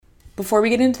Before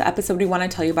we get into the episode, we want to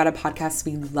tell you about a podcast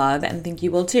we love and think you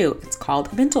will too. It's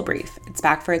called Mental Brief. It's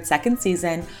back for its second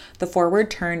season. The Forward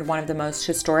turned one of the most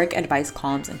historic advice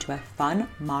columns into a fun,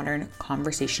 modern,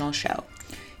 conversational show.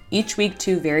 Each week,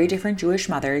 two very different Jewish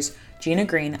mothers, Gina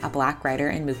Green, a Black writer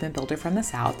and movement builder from the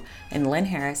South, and Lynn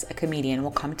Harris, a comedian,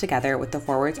 will come together with the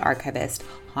Forward's archivist,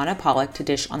 Hannah Pollock, to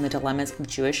dish on the dilemmas of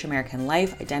Jewish American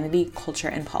life, identity, culture,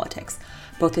 and politics.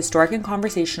 Both historic and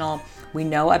conversational, we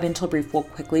know A Mental Brief will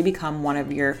quickly become one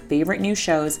of your favorite new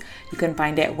shows. You can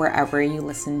find it wherever you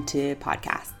listen to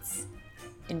podcasts.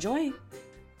 Enjoy!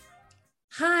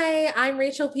 Hi, I'm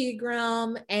Rachel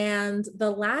Pegram, and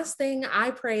the last thing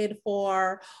I prayed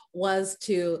for was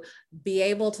to be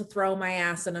able to throw my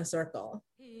ass in a circle.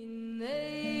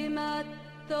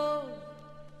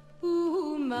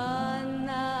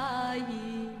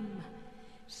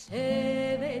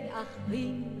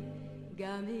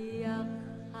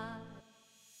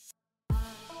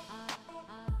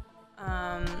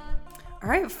 All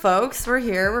right, folks, we're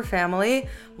here. We're family.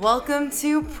 Welcome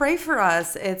to Pray For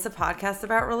Us. It's a podcast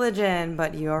about religion,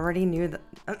 but you already knew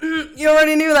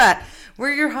that.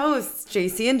 We're your hosts,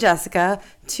 JC and Jessica,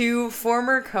 two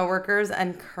former coworkers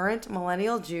and current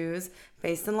millennial Jews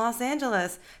based in Los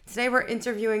Angeles. Today, we're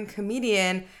interviewing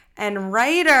comedian and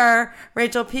writer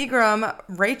Rachel Pegram.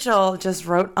 Rachel just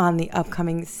wrote on the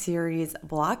upcoming series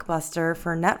Blockbuster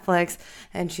for Netflix,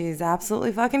 and she's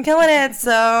absolutely fucking killing it.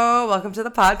 So welcome to the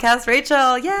podcast,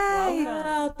 Rachel. Yay!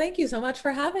 Wow, thank you so much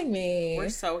for having me. We're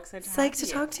so excited to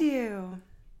talk to you.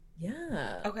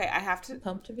 Yeah. Okay, I have to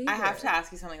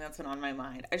ask you something that's been on my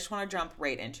mind. I just want to jump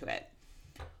right into it.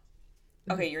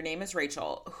 Okay, your name is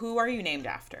Rachel. Who are you named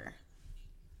after?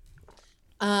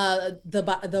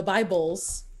 The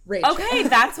Bible's Rachel. Okay,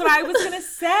 that's what I was gonna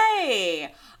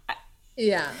say.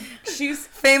 Yeah, she's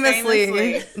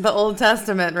famously the Old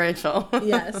Testament Rachel.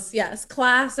 yes,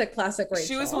 classic Rachel.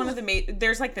 She was one of the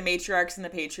there's like the matriarchs and the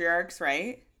patriarchs,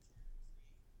 right?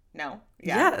 No.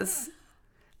 Yeah. Yes.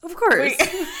 Of course.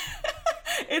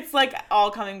 It's like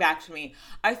all coming back to me.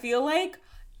 I feel like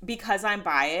because I'm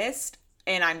biased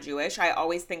and I'm Jewish, I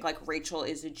always think like Rachel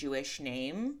is a Jewish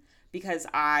name because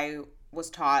I was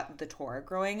taught the Torah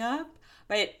growing up.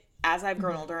 But as I've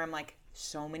grown older, I'm like,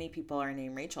 so many people are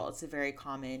named Rachel. It's a very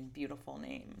common, beautiful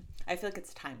name. I feel like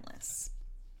it's timeless.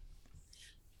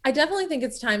 I definitely think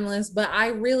it's timeless, but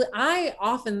I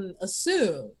often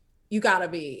assume you gotta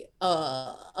be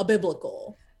a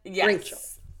biblical Rachel.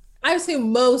 I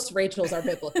assume most Rachels are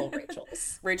biblical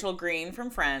Rachels. Rachel Green from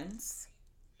Friends.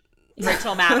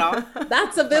 Rachel Maddow.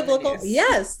 That's a biblical.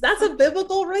 Yes, that's a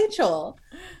biblical Rachel.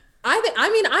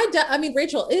 I mean,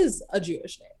 Rachel is a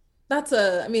Jewish name. It's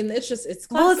classic.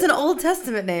 Well, it's an Old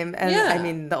Testament name. And yeah. I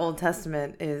mean, the Old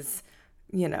Testament is,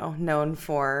 known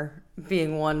for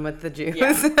being one with the Jews.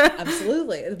 Yeah,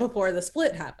 absolutely. Before the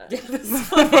split happened.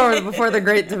 before the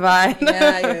Great Divide.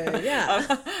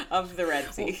 Yeah. Of the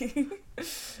Red Sea.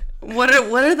 What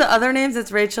are the other names?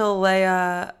 It's Rachel,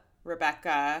 Leah.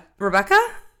 Rebecca.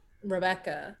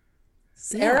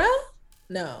 Sarah? Yeah.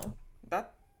 No.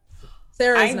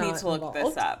 I need to look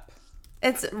this up.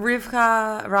 It's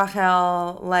Rivka,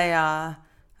 Rachel, Leah.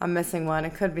 I'm missing one.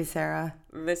 It could be Sarah.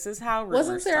 This is how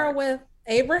Wasn't Sarah start. with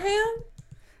Abraham?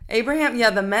 Abraham,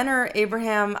 yeah. The men are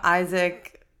Abraham,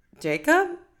 Isaac,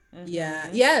 Jacob. Mm-hmm. Yeah.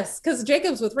 Yes, because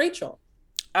Jacob's with Rachel.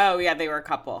 Oh yeah, they were a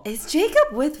couple. Is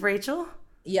Jacob with Rachel?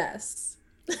 Yes.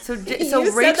 So you Rachel,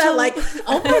 said that like,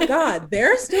 oh my God,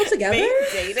 they're still together. They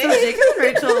dated. So Jacob and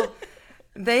Rachel,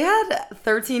 they had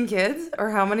 13 kids,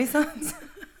 or how many sons?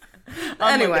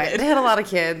 Anyway, they had a lot of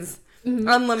kids. Mm-hmm.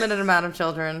 Unlimited amount of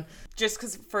children. Just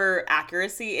because for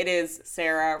accuracy, it is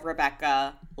Sarah,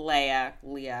 Rebecca, Leah,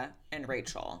 and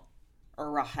Rachel.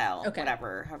 Or Rachel,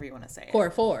 whatever, however you want to say it.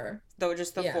 Four. Though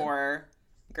just the four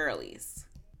girlies.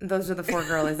 Those are the four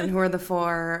girlies. And who are the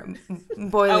four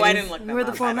boys? Oh, I didn't look them Who are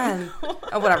the up. four men?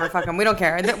 Oh, whatever, fuck them. We don't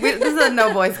care. This is a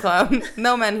no boys club.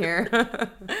 No men here.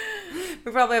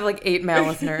 We probably have like 8 male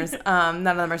listeners. None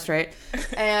of them are straight.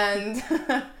 And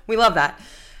we love that.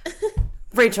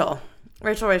 Rachel.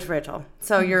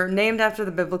 So you're named after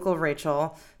the biblical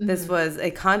Rachel. This was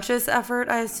a conscious effort,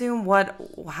 I assume.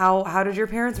 How did your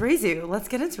parents raise you? Let's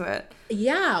get into it.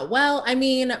 Yeah, well, I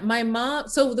mean, my mom,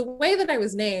 so the way that I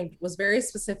was named was very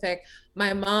specific.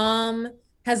 My mom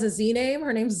has a Z name.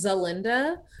 Her name's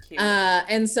Zalinda.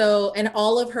 And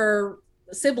all of her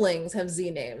siblings have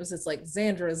Z names. It's like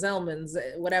Zandra, Zelmans,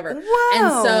 whatever. Wow.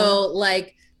 And so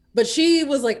like, but she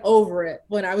was like over it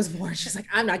when I was born. She's like,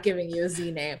 I'm not giving you a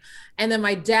Z name. And then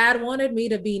my dad wanted me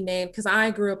to be named, because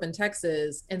I grew up in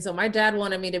Texas. And so my dad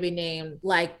wanted me to be named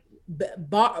like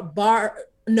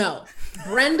No,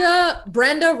 Brenda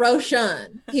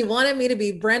Roshan. He wanted me to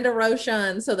be Brenda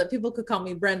Roshan so that people could call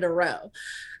me Brenda Rowe.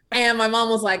 And my mom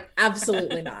was like,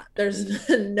 absolutely not. There's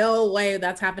no way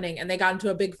that's happening. And they got into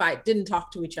a big fight, didn't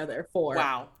talk to each other for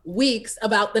weeks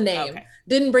about the name. Okay.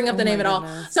 Didn't bring up the name at all.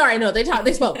 Sorry, no, they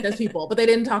spoke as people, but they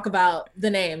didn't talk about the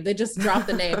name. They just dropped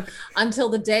the name until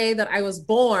the day that I was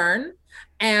born.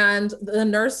 And the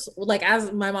nurse, like,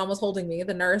 as my mom was holding me,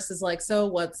 the nurse is like, so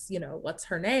what's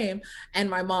her name? And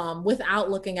my mom,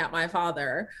 without looking at my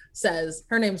father, says,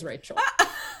 her name's Rachel.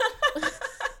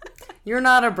 You're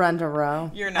not a Brenda Rowe.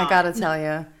 You're not. I gotta tell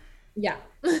you. Yeah.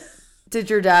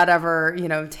 Did your dad ever,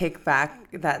 take back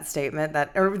that statement,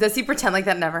 or does he pretend like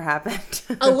that never happened?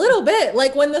 A little bit.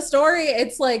 Like when the story,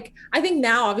 it's like, I think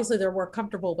now obviously they're more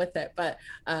comfortable with it, but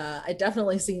it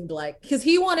definitely seemed like, because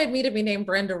he wanted me to be named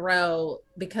Brenda Rowe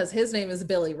because his name is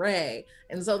Billy Ray.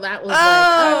 And so that was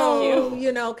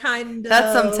kind of.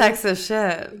 That's some Texas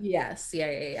shit. Yes.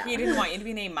 Yeah. He didn't want you to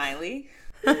be named Miley.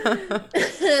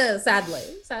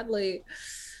 Sadly.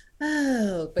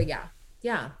 Oh, but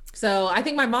yeah. So I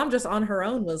think my mom just on her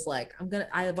own was like,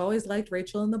 I've always liked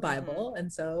Rachel in the Bible.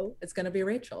 And so it's going to be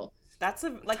Rachel. That's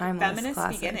feminist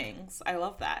classic. Beginnings. I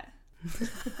love that.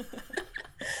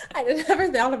 I never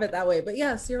thought of it that way, but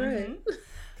yes, you're right.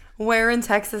 Where in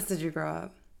Texas did you grow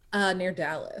up? Near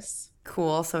Dallas.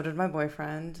 Cool. So did my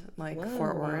boyfriend,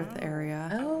 Fort Worth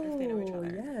area. Oh,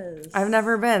 yes. I've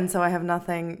never been, so I have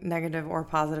nothing negative or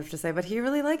positive to say, but he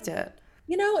really liked it.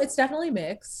 It's definitely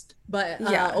mixed, but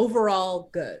overall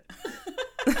good.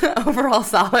 Overall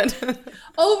solid.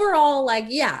 Overall,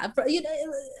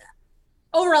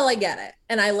 overall I get it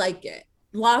and I like it.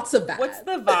 Lots of bad. What's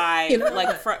the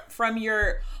vibe from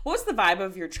your? What's the vibe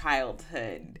of your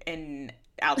childhood and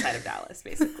outside of Dallas,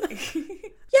 basically?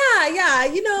 Yeah.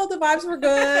 The vibes were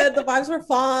good. The vibes were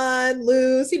fun,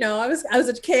 loose. I was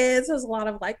a kid, so it was a lot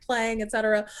of playing,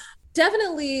 etc.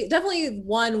 Definitely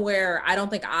one where I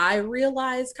don't think I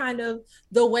realized kind of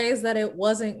the ways that it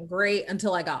wasn't great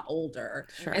until I got older.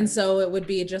 Sure. And so it would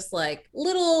be just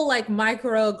little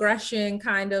microaggression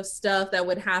kind of stuff that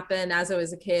would happen as I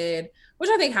was a kid, which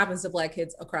I think happens to Black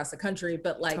kids across the country.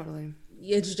 But totally.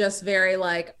 It's just very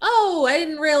I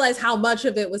didn't realize how much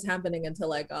of it was happening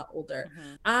until I got older.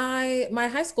 Mm-hmm. My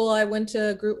high school, I went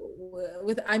to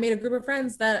I made a group of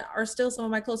friends that are still some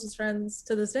of my closest friends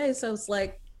to this day. So it's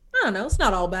I don't know. It's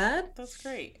not all bad. That's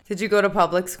great. Did you go to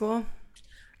public school?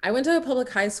 I went to a public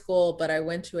high school, but I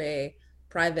went to a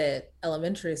private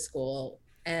elementary school,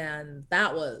 and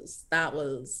it was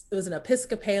an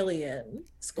Episcopalian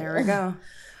school. There we go.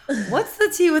 What's the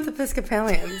tea with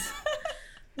Episcopalians?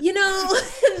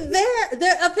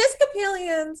 The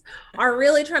Episcopalians are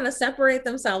really trying to separate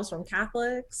themselves from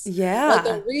Catholics. Yeah.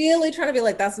 They're really trying to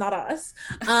be that's not us.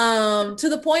 To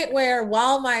the point where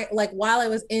while I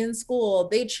was in school,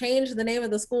 they changed the name of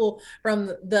the school from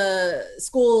the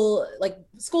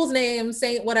school's name,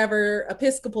 Saint whatever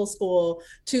Episcopal School,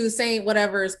 to Saint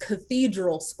whatever's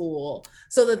Cathedral School,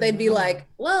 so that they'd be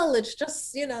well, it's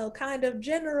just, kind of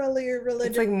generally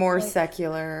religious. It's more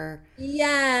secular.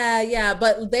 Yeah.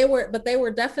 But they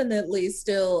were definitely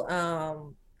still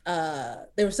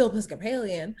they were still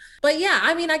Episcopalian. But yeah,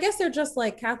 I guess they're just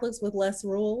Catholics with less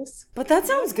rules. But that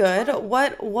sounds good.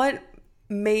 What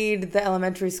made the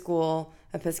elementary school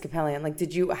Episcopalian?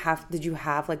 Did you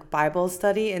have Bible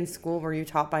study in school? Were you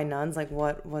taught by nuns?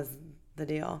 What was the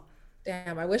deal?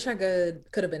 Damn, I wish I could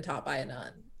have been taught by a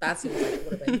nun. That seems like it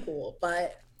would have been cool.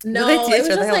 But no, it was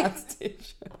just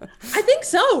I think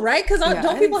so, right? Because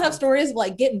don't people have stories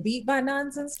of getting beat by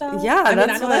nuns and stuff? Yeah, I know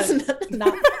that's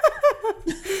not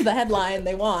the headline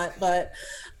they want, but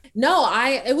no,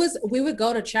 we would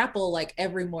go to chapel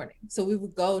every morning. So we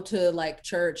would go to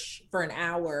church for an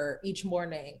hour each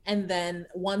morning, and then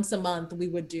once a month we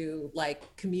would do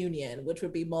communion, which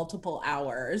would be multiple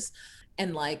hours.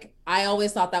 And I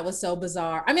always thought that was so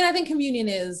bizarre. I think communion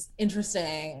is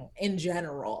interesting in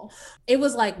general. It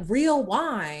was real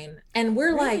wine, and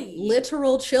we're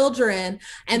literal children,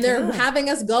 and they're having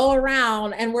us go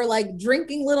around, and we're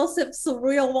drinking little sips of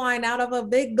real wine out of a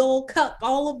big gold cup,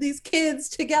 all of these kids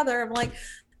together. I'm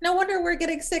no wonder we're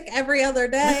getting sick every other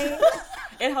day.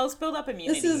 It helps build up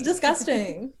immunity. This is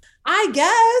disgusting. I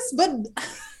guess, but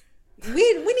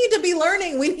we need to be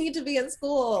learning. We need to be in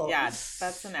school. Yeah,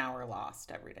 that's an hour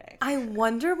lost every day. I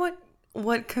wonder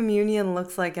what communion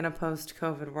looks like in a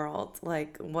post-COVID world.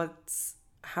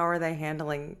 How are they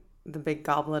handling the big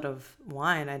goblet of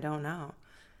wine? I don't know.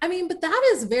 But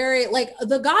that is very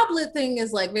the goblet thing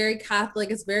is very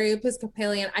Catholic. It's very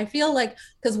Episcopalian. I feel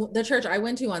because the church I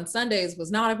went to on Sundays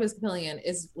was not Episcopalian.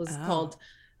 Was called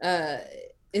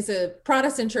it's a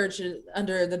Protestant church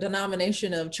under the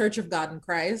denomination of Church of God in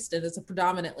Christ, and it's a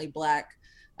predominantly Black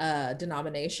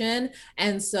denomination.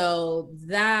 And so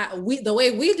the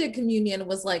way we did communion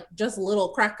was like just little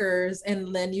crackers,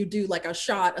 and then you do like a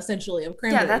shot essentially of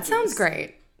cranberry Yeah, that juice. sounds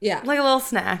great. Yeah. Like a little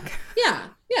snack. Yeah.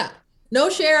 No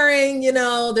sharing,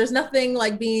 there's nothing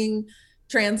like being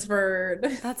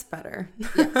transferred. That's better.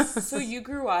 Yes. So you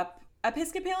grew up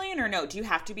Episcopalian, or no? Do you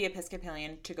have to be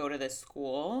Episcopalian to go to this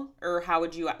school? Or how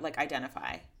would you like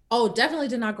identify? Oh, definitely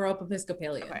did not grow up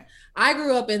Episcopalian. Okay. I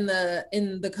grew up in the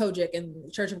Kojic,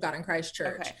 in Church of God in Christ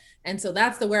Church. Okay. And so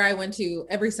that's where I went to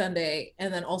every Sunday,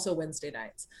 and then also Wednesday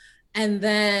nights. And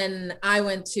then I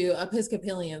went to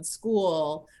Episcopalian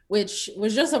school, which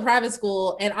was just a private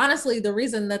school. And honestly, the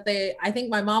reason that I think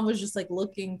my mom was just like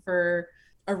looking for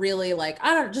a really like,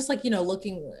 I don't just like,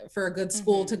 looking for a good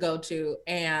school to go to.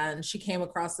 And she came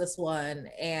across this one,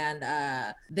 and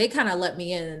they kind of let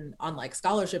me in on like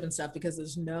scholarship and stuff because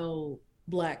there's no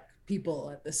Black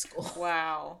people at this school.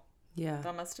 Wow. Yeah.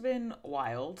 That must have been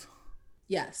wild.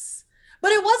 Yes.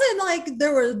 But it wasn't like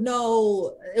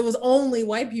it was only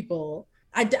white people.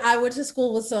 I went to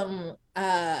school with some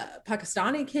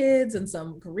Pakistani kids and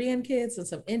some Korean kids and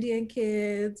some Indian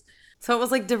kids. So it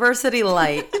was like diversity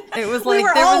light. It was We like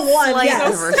were there all was one, slight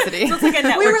yes. diversity. So it's like a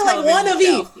network We were like one of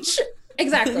television show. each.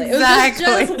 Exactly. Exactly.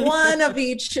 It was just one of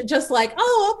each, just like,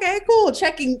 oh, okay, cool.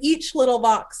 Checking each little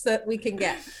box that we can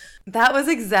get. That was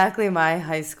exactly my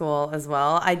high school as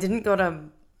well. I didn't go to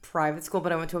private school,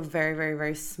 but I went to a very, very,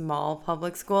 very small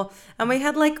public school, and we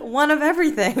had like one of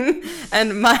everything.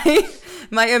 And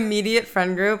my immediate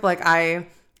friend group, like I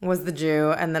was the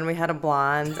Jew, and then we had a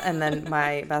blonde, and then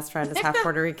my best friend is half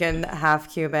Puerto Rican,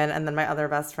 half Cuban, and then my other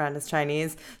best friend is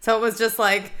Chinese. So it was just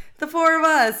like the four of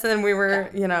us, and we were,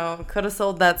 could have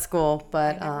sold that school,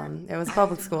 but it was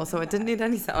public school, so it didn't need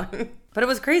any selling. But it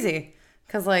was crazy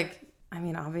because, like, I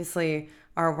mean, obviously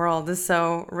our world is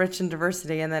so rich in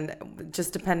diversity, and then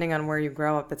just depending on where you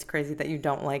grow up, it's crazy that you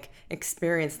don't like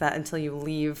experience that until you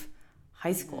leave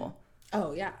high school.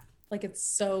 Oh yeah, like it's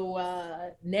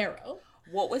so narrow.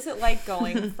 What was it like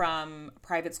going from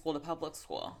private school to public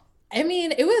school? I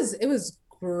mean, it was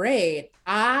great.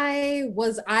 I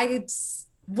was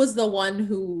the one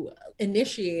who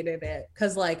initiated it,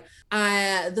 because like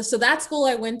so that school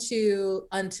I went to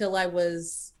until I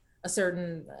was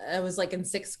like in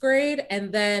 6th grade,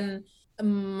 and then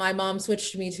my mom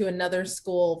switched me to another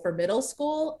school for middle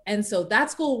school. And so that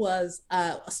school was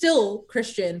still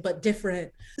Christian, but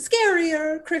different,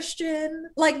 scarier Christian.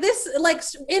 Like this, like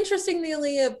interestingly,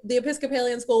 the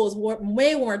Episcopalian school was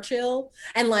way more chill,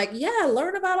 and like, yeah,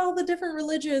 learn about all the different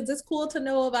religions. It's cool to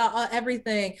know about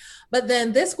everything. But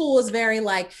then this school was very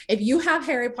like, if you have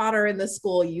Harry Potter in the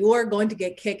school, you are going to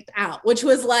get kicked out, which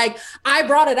was like, I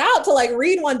brought it out to like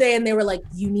read one day, and they were like,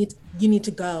 you need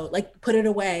to go, like put it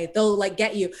away. They'll like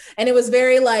get you. And it was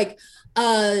very like,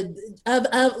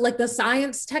 like the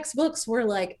science textbooks were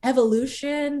like,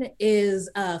 evolution is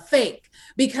fake,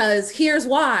 because here's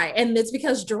why. And it's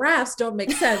because giraffes don't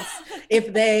make sense if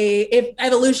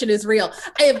evolution is real.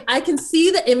 I can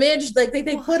see the image, like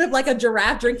they put up like a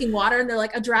giraffe drinking water, and they're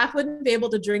like, a giraffe wouldn't be able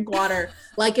to drink water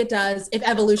like it does if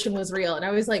evolution was real. And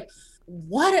I was like,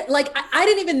 what? Like I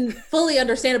didn't even fully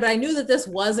understand it, but I knew that this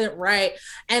wasn't right.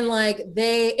 And like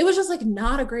it was just like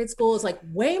not a great school. It was like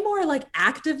way more like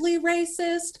actively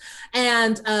racist,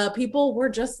 and people were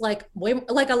just like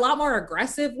like a lot more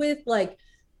aggressive with like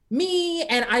me.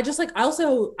 And I just like,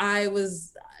 also I was,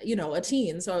 a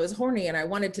teen, so I was horny and I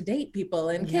wanted to date people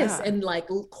and kiss, and like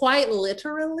quite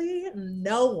literally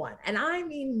no one, and I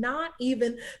mean not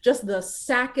even just the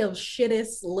sack of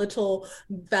shittest little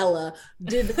fella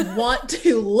did want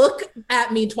to look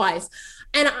at me twice.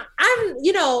 And I'm,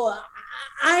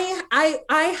 I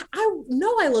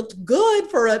know I looked good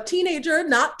for a teenager,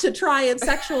 not to try and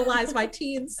sexualize my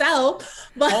teen self,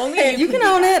 but Only You can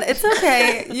own it. It's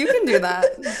okay. You can do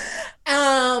that.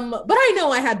 But I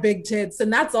know I had big tits,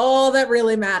 and that's all that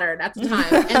really mattered at the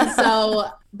time. And so,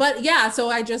 but yeah, so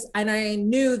I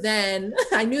knew then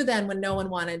when no one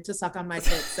wanted to suck on my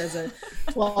tits as a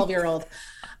 12-year-old,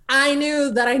 I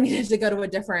knew that I needed to go to a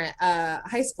different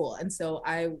high school. And so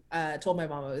I told my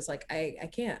mom, I was like, I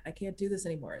can't do this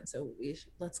anymore. And so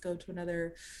let's go to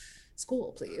another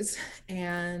school, please.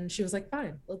 And she was like,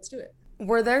 fine, let's do it.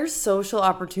 Were there social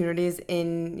opportunities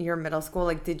in your middle school?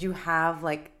 Like, did you have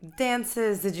like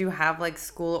dances? Did you have like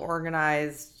school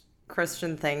organized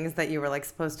Christian things that you were like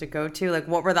supposed to go to? Like,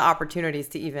 what were the opportunities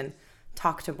to even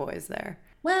talk to boys there?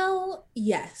 Well,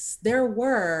 yes, there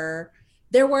were,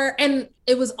 and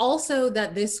it was also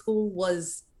that this school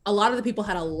was a lot of the people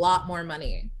had a lot more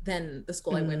money than the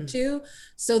school I went to.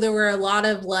 So there were a lot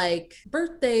of like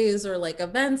birthdays or like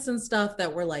events and stuff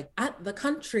that were like at the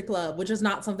country club, which is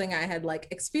not something I had like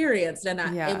experienced. And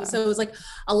it was like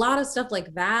a lot of stuff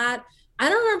like that. I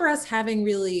don't remember us having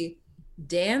really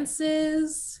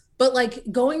dances, but like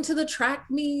going to the track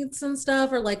meets and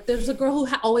stuff, or like there's a girl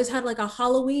who always had like a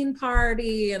Halloween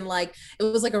party, and like it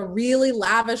was like a really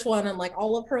lavish one, and like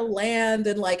all of her land,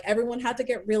 and like everyone had to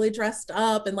get really dressed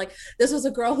up. And like this was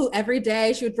a girl who every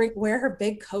day she would wear her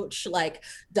big Coach like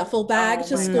duffel bag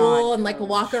to school and like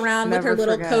walk around with her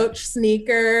little Coach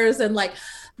sneakers and like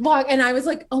walk. And I was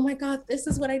like, oh my God, this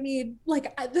is what I need.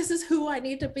 Like, this is who I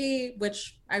need to be,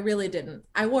 which I really didn't.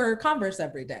 I wore Converse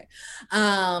every day.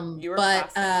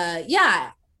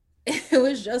 Yeah, it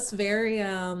was just very,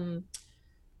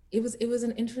 it was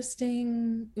an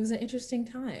interesting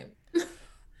time.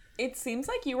 It seems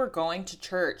like you were going to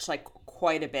church like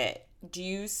quite a bit. Do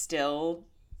you still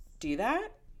do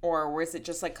that? Or was it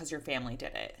just like because your family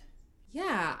did it?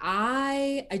 Yeah,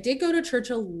 I did go to church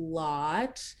a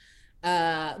lot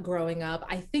growing up.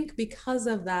 I think because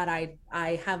of that, I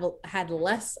had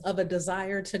less of a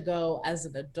desire to go as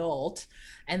an adult,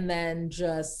 and then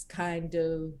just kind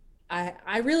of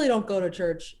I really don't go to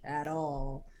church at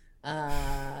all,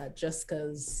 just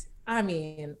because I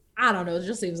mean, I don't know, it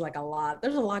just seems like a lot.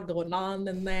 There's a lot going on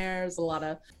in there. There's a lot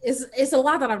of it's a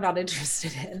lot that I'm not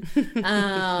interested in.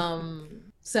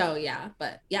 So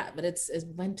but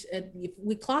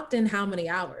we clocked in how many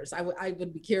hours. I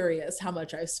would be curious how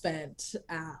much I've spent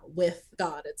with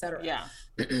God, etc. Yeah.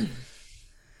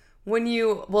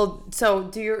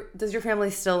 Does your family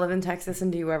still live in Texas,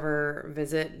 and do you ever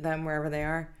visit them wherever they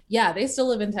are? Yeah, they still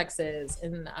live in Texas,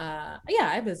 and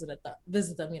I visit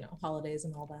them, holidays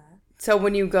and all that. So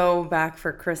when you go back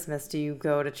for Christmas, do you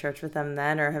go to church with them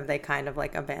then, or have they kind of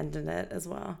like abandoned it as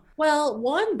well? Well,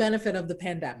 one benefit of the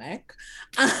pandemic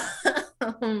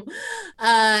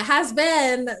has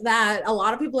been that a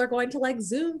lot of people are going to like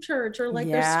Zoom church, or like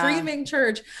they're streaming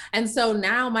church. And so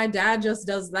now my dad just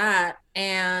does that.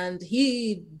 And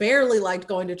he barely liked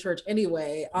going to church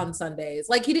anyway on Sundays.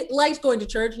 Like he liked going to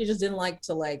church. He just didn't like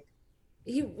to I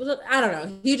don't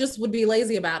know. He just would be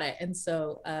lazy about it. And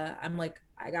so I'm like,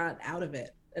 I got out of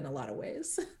it in a lot of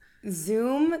ways.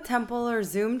 Zoom temple or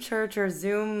Zoom church or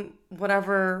Zoom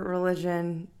whatever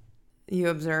religion you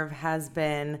observe has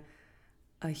been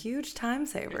a huge time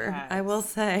saver, I will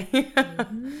say.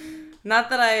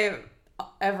 Not that I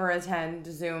ever attend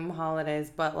Zoom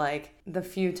holidays, but like the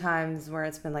few times where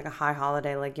it's been like a high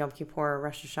holiday like Yom Kippur or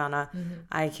Rosh Hashanah,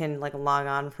 I can like log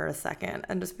on for a second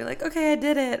and just be like, okay, I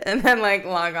did it, and then like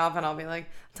log off, and I'll be like,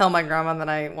 tell my grandma that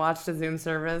I watched a Zoom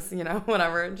service,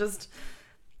 whatever. It just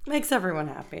makes everyone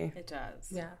happy. It does.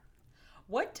 Yeah.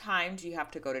 What time do you have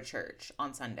to go to church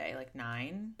on Sunday? Like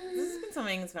 9? This has been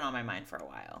something that's been on my mind for a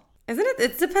while. Isn't it?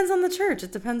 It depends on the church.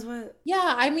 It depends what.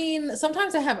 Yeah, I mean,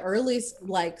 sometimes I have early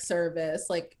like service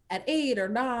like at 8 or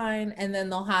 9, and then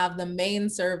they'll have the main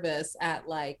service at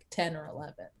like 10 or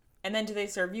 11. And then do they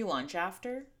serve you lunch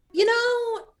after?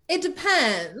 It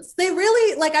depends. They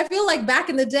really like, I feel like back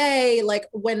in the day, like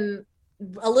when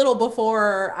a little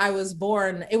before I was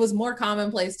born, it was more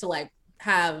commonplace to like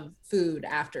have food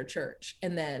after church,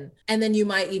 and then you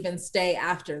might even stay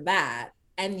after that,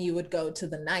 and you would go to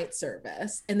the night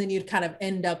service, and then you'd kind of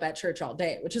end up at church all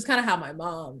day, which is kind of how my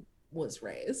mom was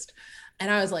raised. And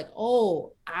I was like,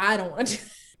 oh, I don't want to.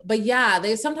 But yeah,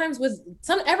 they sometimes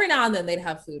every now and then they'd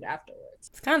have food afterwards.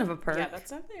 It's kind of a perk. Yeah,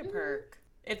 that's definitely a perk.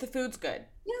 If the food's good,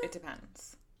 it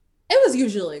depends. It was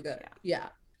usually good. Yeah.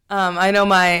 I know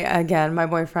my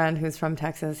boyfriend who's from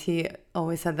Texas, he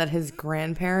always said that his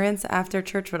grandparents after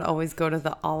church would always go to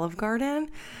the Olive Garden.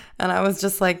 And I was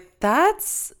just like,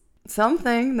 that's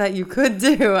something that you could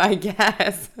do, I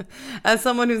guess. As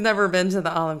someone who's never been to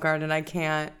the Olive Garden, I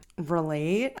can't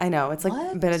relate. I know, it's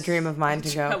like been a dream of mine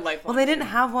to go. Well, they didn't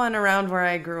have one around where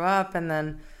I grew up, and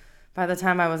then by the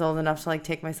time I was old enough to like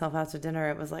take myself out to dinner,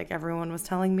 it was like everyone was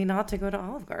telling me not to go to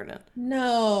Olive Garden.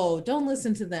 No, don't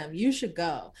listen to them. You should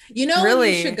go. Really? When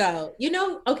you should go.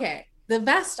 Okay, the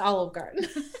best Olive Garden.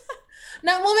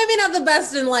 No, well, maybe not the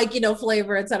best in like,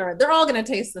 flavor, etc. They're all going to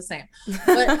taste the same.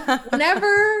 But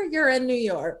whenever you're in New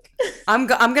York, I'm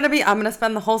going to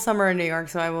spend the whole summer in New York,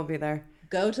 so I will be there.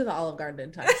 Go to the Olive Garden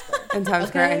in Times Square. In Times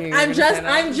Square, I knew you were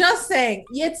I'm just saying,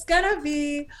 it's going to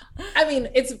be, I mean,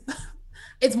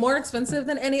 it's more expensive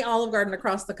than any Olive Garden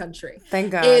across the country.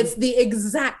 Thank God. It's the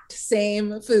exact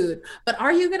same food. But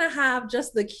are you going to have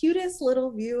just the cutest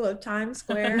little view of Times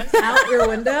Square out your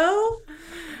window?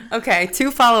 Okay,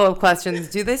 2 follow-up questions.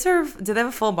 Do they have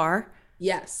a full bar?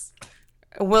 Yes.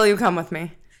 Will you come with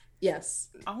me? Yes.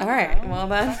 Oh, All right. wow. Well,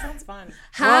 then. That sounds fun.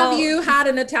 Have you had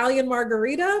an Italian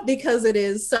margarita? Because it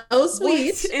is so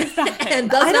sweet What is that?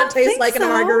 and does I not don't taste think like a so.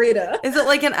 margarita. Is it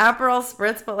like an Aperol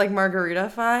Spritz, but like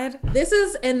margarita-fied? This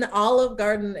is an Olive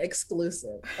Garden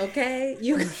exclusive, okay?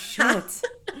 You Shit.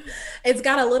 It's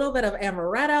got a little bit of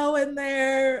amaretto in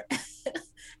there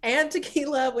and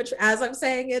tequila, which, as I'm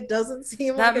saying, it doesn't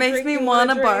seem That like a makes drink me you want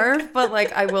to drink. barf, but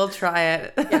like I will try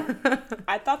it.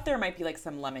 I thought there might be like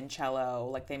some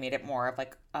limoncello, like they made it more of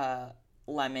like a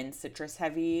lemon citrus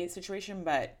heavy situation,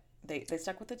 but they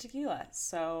stuck with the tequila,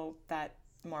 so that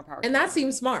more power. And that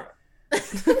seems smart.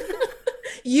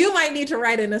 You might need to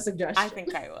write in a suggestion. I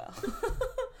think I will.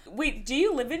 Wait, do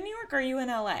you live in New York or are you in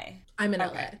LA? I'm in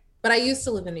Okay. LA, but I used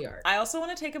to live in New York. I also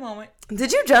want to take a moment.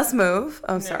 Did you just move?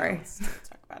 Oh, No, sorry. let's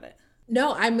talk about it.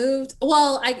 No, I moved.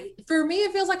 Well, for me,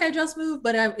 it feels like I just moved,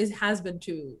 but it has been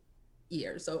 2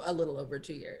 years, so a little over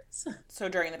 2 years. So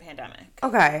during the pandemic.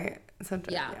 Okay. So,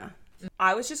 Yeah.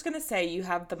 I was just going to say you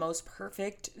have the most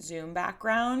perfect Zoom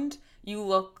background. You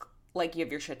look like you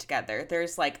have your shit together.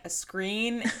 There's like a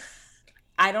screen.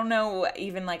 I don't know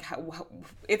even like how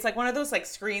it's like one of those like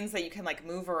screens that you can like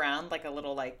move around like a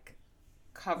little like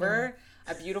cover,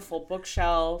 a beautiful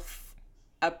bookshelf,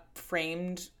 a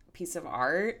framed piece of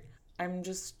art. I'm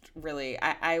just really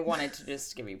I wanted to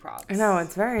just give you props. I know,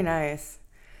 it's very nice.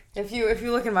 If you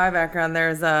look in my background,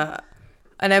 there's an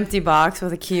empty box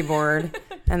with a keyboard,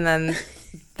 and then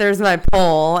there's my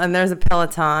pole, and there's a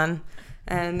Peloton,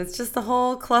 and it's just the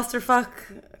whole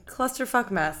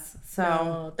clusterfuck mess. So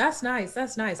Oh, that's nice.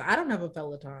 That's nice. I don't have a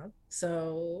Peloton,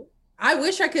 so I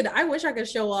wish I could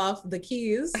show off the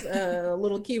keys, a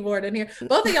little keyboard in here.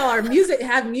 Both of y'all have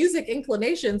music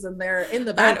inclinations in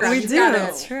the background. we You've do. got a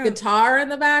It's true. guitar in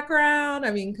the background.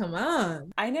 I mean, come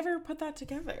on. I never put that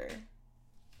together.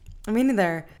 me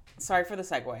neither. Sorry for the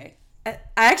segue. I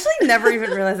actually never even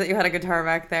realized that you had a guitar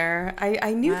back there.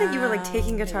 I knew that you were like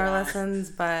taking guitar Yeah. lessons,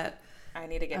 but I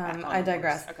need to get back on I the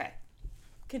digress. horse. Okay.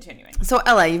 Continuing. so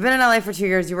LA, you've been in LA for 2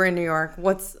 years. You were in New York.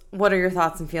 What are your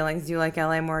thoughts and feelings? Do you like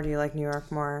LA more? Do you like New York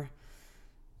more?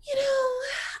 You know,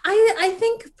 I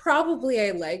think probably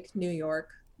I like New York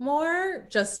more,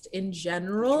 just in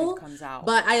general. Truth comes out.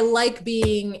 But I like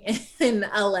being in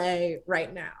LA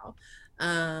right now.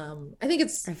 I think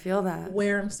it's I feel that.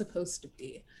 where I'm supposed to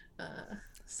be.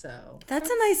 So That's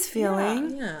a nice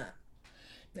feeling. yeah.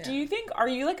 Do you think, are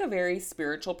you like a very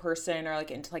spiritual person or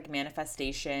like into like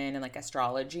manifestation and like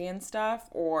astrology and stuff?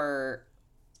 Or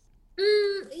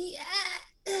Yeah.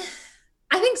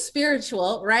 I think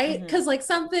spiritual, right? Because like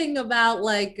something about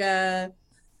like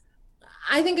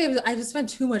I think I've spent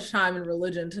too much time in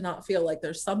religion to not feel like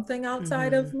there's something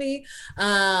outside of me.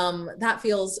 That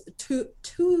feels too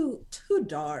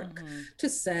dark, too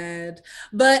sad.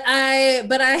 But I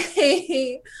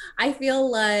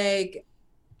feel like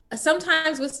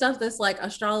sometimes with stuff that's like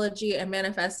astrology and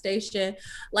manifestation,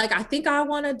 like I think I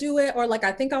want to do it, or like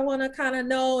I think I want to kind of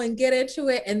know and get into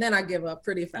it, and then I give up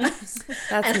pretty fast.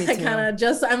 That's And me I too. kind of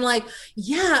just, I'm like,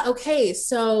 yeah, okay,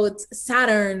 so it's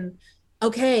Saturn,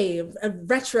 okay, a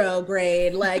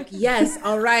retrograde, like, yes,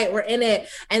 all right, we're in it.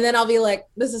 And then I'll be like,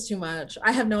 this is too much.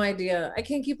 I have no idea. I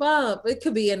can't keep up. It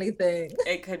could be anything.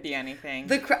 it could be anything.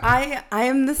 I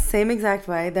am the same exact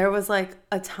way. There was like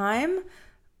a time,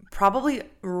 probably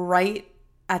right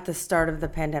at the start of the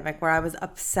pandemic, where I was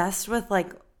obsessed with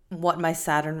like what my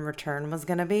Saturn return was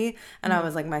gonna be, and I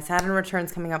was like, my Saturn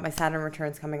return's coming up. My Saturn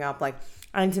return's coming up. Like,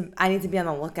 I need to be on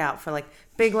the lookout for like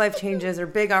big life changes or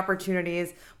big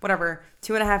opportunities. Whatever.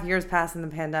 2.5 years passed in the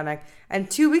pandemic, and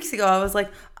 2 weeks ago I was like,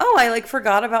 oh, I like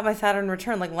forgot about my Saturn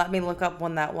return. Like, let me look up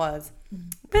when that was.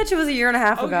 Bitch, it was 1.5 years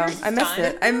ago. yours is I missed done?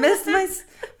 it. I missed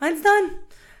mine's done.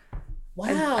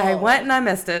 Wow. I went and I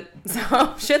missed it.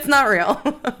 So shit's not real.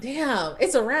 Damn,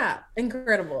 it's a wrap.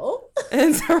 Incredible.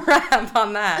 It's a wrap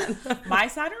on that. My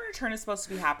Saturn return is supposed to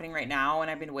be happening right now, and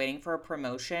I've been waiting for a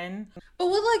promotion. But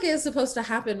what like is supposed to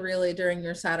happen really during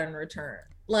your Saturn return?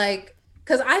 Like,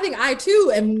 because I think I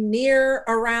too am near,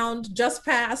 around, just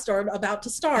past, or about to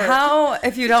start. How,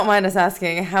 if you don't mind us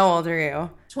asking, how old are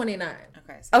you? 29.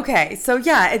 Okay, so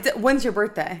yeah, when's your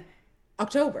birthday?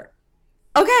 October.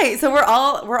 Okay, so we're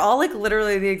all like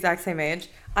literally the exact same age.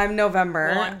 I'm November,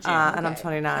 Well, I'm June. and I'm Okay.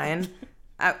 29.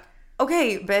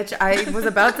 Okay, bitch, I was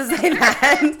about to say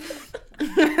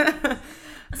that.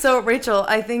 So Rachel,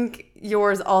 I think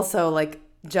yours also like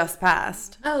just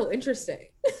passed. Oh, interesting.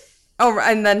 Oh,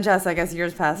 and then Jess, I guess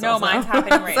yours passed. No, also. mine's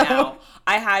happening right So- now.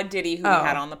 I had Diddy, who Oh. we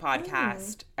had on the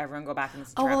podcast. Everyone go back and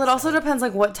listen to Oh, our well, it also episode. depends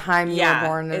like what time you Yeah, were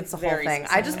born. And it's it's the whole very thing.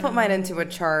 I just specific. put mine into a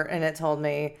chart and it told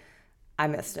me I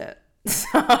missed it.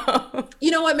 So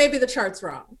You know what? Maybe the chart's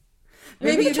wrong.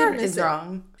 maybe you the chart did miss is it.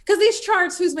 wrong. Because these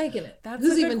charts, who's making it? That's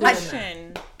who's a even good doing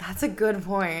question. that? That's a good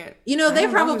point. You know, they I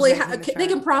don't know probably who's making the they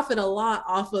can chart. profit a lot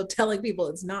off of telling people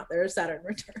it's not their Saturn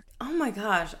return. Oh my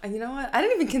gosh. You know what? I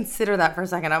didn't even consider that for a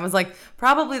second. I was like,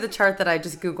 probably the chart that I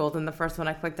just Googled and the first one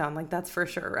I clicked on. Like, that's for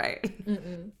sure right.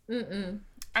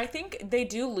 I think they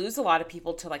do lose a lot of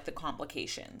people to like the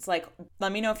complications. Like,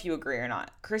 let me know if you agree or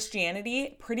not.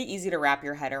 Christianity, pretty easy to wrap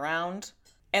your head around.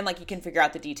 And like you can figure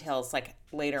out the details like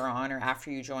later on or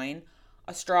after you join.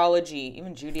 Astrology,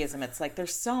 even Judaism, it's like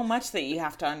there's so much that you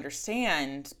have to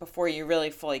understand before you really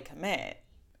fully commit.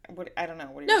 I don't know.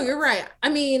 What are your No, you're right. I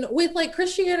mean, with like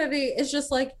Christianity, it's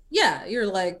just like, yeah,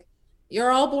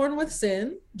 you're all born with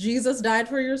sin. Jesus died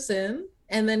for your sin,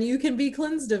 and then you can be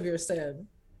cleansed of your sin.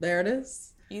 There it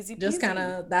is. Easy peasy. Just kind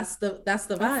of that's the vibe. That's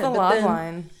the But log then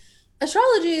line.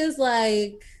 astrology is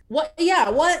like, what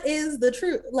is the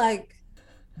truth? Like,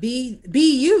 be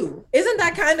you. Isn't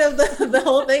that kind of the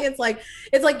whole thing? It's like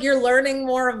you're learning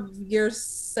more of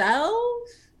yourself,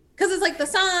 because it's like the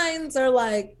signs are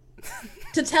like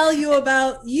to tell you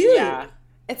about you. Yeah.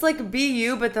 It's like be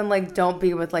you, but then like don't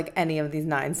be with like any of these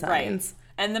 9 signs. Right.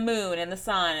 And the moon and the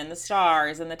sun and the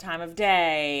stars and the time of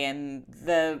day and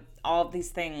all of these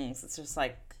things. It's just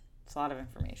like, it's a lot of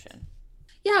information.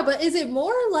 Yeah, but is it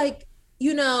more like,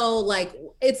 you know, like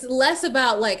it's less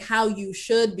about like how you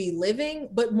should be living,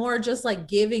 but more just like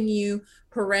giving you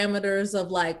parameters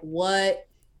of like what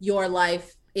your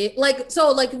life is like.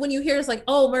 So like when you hear it's like,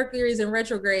 oh, Mercury's in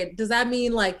retrograde, does that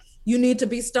mean like you need to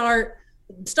be start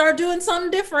doing something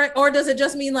different? Or does it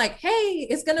just mean like, hey,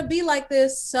 it's going to be like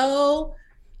this, so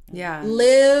Yeah.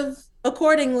 live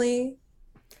accordingly?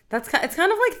 It's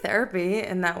kind of like therapy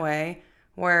in that way,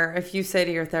 where if you say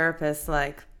to your therapist,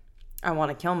 like, I want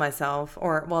to kill myself,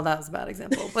 or, well, that was a bad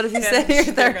example, but if you say to your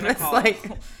therapist,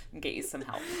 like, get you some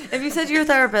help. if you said to your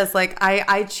therapist, like,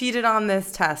 I cheated on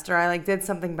this test, or I like did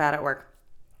something bad at work,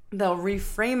 they'll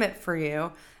reframe it for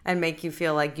you and make you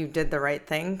feel like you did the right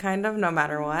thing, kind of, no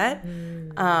matter what.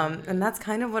 And that's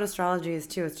kind of what astrology is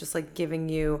too. It's just like giving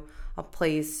you a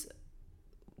place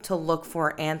to look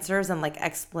for answers and like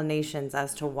explanations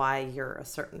as to why you're a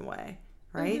certain way,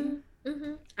 right?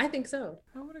 I think so.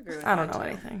 I would agree with I don't that know too.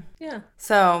 anything. Yeah.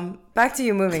 So back to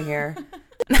you moving here.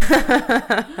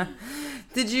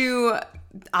 Did you,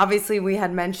 obviously we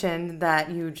had mentioned that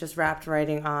you just wrapped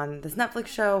writing on this Netflix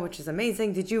show, which is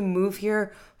amazing. Did you move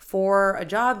here for a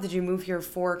job? Did you move here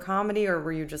for comedy, or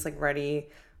were you just like ready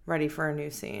for a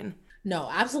new scene? No,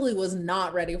 absolutely was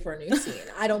not ready for a new scene.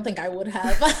 I don't think I would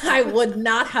have. I would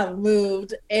not have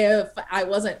moved if I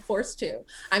wasn't forced to.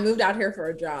 I moved out here for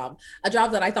a job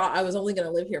that I thought I was only going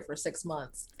to live here for 6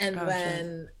 months. And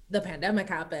then the pandemic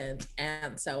happened.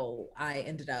 And so I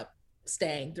ended up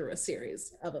staying through a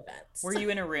series of events. Were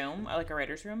you in a room, like a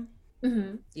writer's room?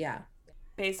 Yeah.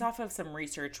 Based off of some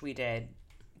research we did,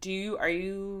 you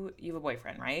have a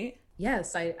boyfriend, right?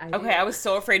 Yes, I Okay, I was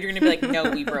so afraid you're going to be like,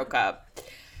 no, we broke up.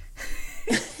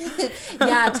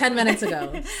 Yeah, 10 minutes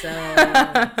ago. So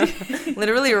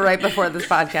Literally right before this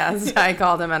podcast, I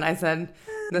called him and I said,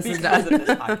 this is done. Because of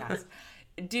this podcast.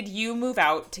 Did you move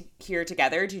out here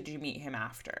together? Did you meet him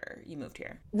after you moved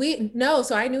here?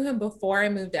 So I knew him before I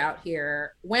moved out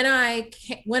here. When I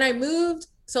moved,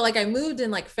 so like I moved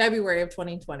in like February of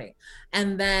 2020,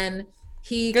 and then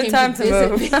he Good came time to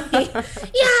to visit me.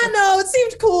 Yeah, no, it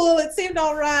seemed cool. It seemed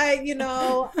all right. You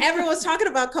know, everyone was talking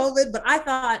about COVID, but I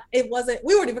thought it wasn't.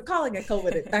 We weren't even calling it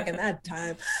COVID back in that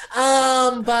time.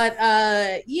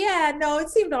 Yeah, no,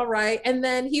 it seemed all right. And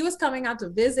then he was coming out to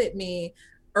visit me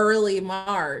early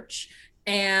March,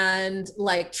 and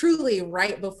like truly a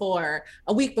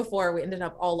week before we ended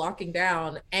up all locking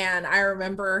down. And I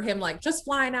remember him like just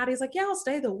flying out. He's like, yeah, I'll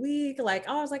stay the week. Like,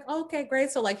 I was like, okay, great.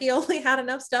 So like he only had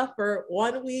enough stuff for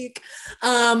 1 week.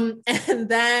 And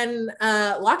then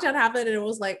lockdown happened, and it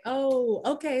was like, oh,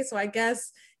 okay, so I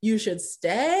guess you should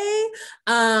stay.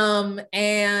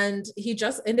 And he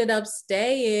just ended up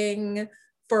staying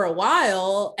for a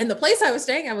while. And the place I was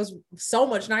staying at was so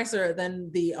much nicer than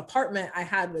the apartment I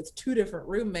had with 2 different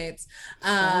roommates.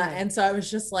 And so I was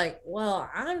just like, well,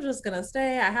 I'm just going to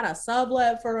stay. I had a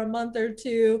sublet for a month or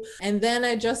 2. And then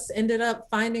I just ended up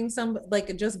finding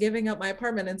just giving up my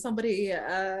apartment, and somebody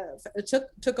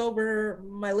took over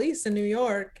my lease in New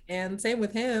York, and same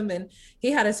with him. And he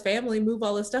had his family move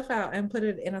all his stuff out and put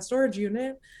it in a storage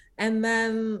unit. And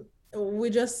then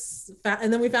we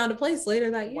found a place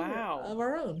later that year of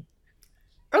our own.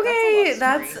 Okay,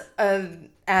 that's an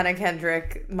Anna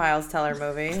Kendrick, Miles Teller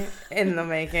movie in the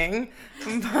making.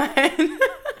 But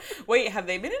Wait, have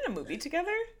they been in a movie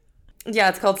together? yeah,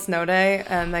 it's called Snow Day,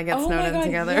 and they get snowed in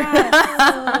together.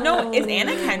 Yes. No, is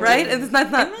Anna Kendrick? Right? That's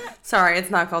not. Sorry, it's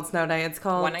not called Snow Day. It's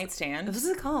called One Night Stand. What is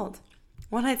it called?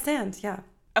 One Night Stand. Yeah.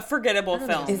 A forgettable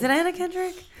film. Is it Anna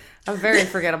Kendrick? A very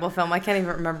forgettable film. I can't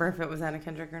even remember if it was Anna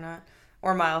Kendrick or not,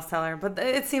 or Miles Teller. But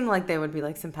it seemed like they would be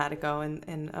like simpatico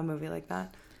in a movie like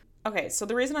that. Okay, so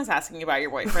the reason I was asking you about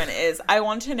your boyfriend is I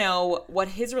want to know what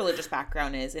his religious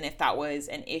background is and if that was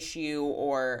an issue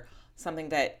or something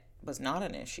that was not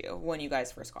an issue when you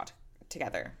guys first got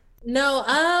together. No,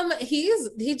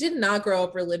 he did not grow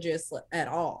up religious at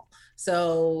all.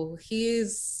 So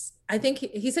I think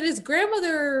he said his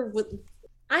grandmother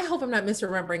I hope I'm not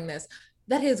misremembering this,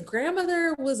 that his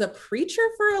grandmother was a preacher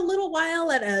for a little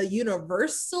while at a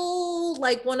Universal,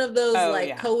 like one of those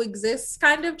coexist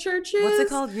kind of churches. What's it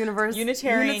called?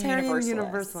 Unitarian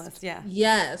Universalist. Yeah.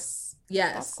 Yes.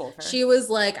 That's cool. She was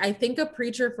like, I think, a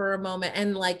preacher for a moment,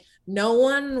 and like no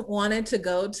one wanted to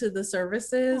go to the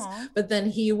services. Aww. But then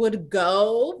he would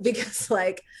go because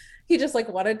like he just like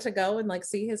wanted to go and like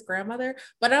see his grandmother.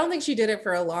 But I don't think she did it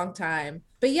for a long time.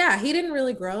 But yeah, he didn't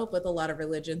really grow up with a lot of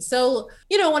religion. So,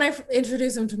 when I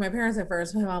introduced him to my parents at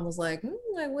first, my mom was like,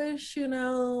 I wish,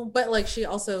 but like she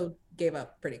also gave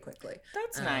up pretty quickly.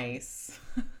 That's nice.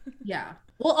 Yeah.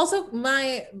 Well, also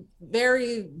my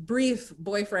very brief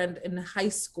boyfriend in high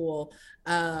school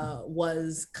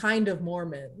was kind of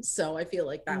Mormon. So I feel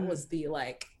like that was the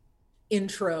like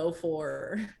intro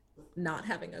for not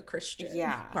having a Christian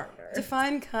partner.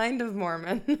 Define kind of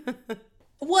Mormon.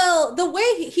 Well, the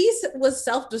way he was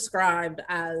self-described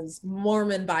as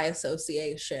Mormon by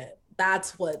association.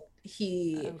 That's what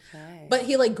but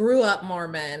he like grew up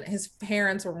Mormon. His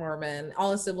parents were Mormon.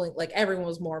 All his siblings, like everyone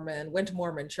was Mormon, went to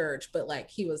Mormon church, but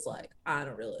like he was like, I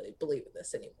don't really believe in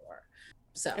this anymore.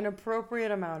 So an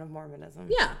appropriate amount of Mormonism.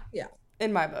 Yeah.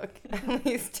 In my book, at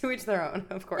least, to each their own,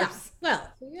 of course. Yeah.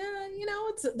 Well, yeah,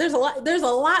 there's a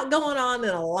lot going on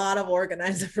in a lot of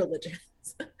organized religions.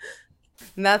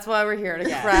 And that's why we're here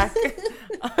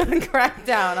to crack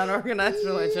down on organized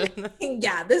religion.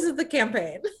 Yeah, this is the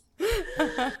campaign.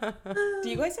 Do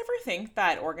you guys ever think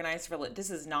that organized religion,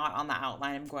 this is not on the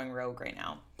outline, I'm going rogue right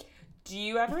now. Do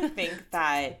you ever think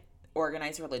that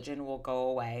organized religion will go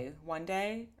away one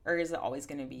day? Or is it always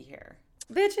going to be here?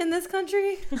 Bitch, in this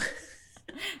country?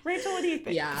 Rachel, what do you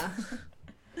think? Yeah.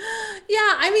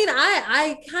 Yeah, I mean,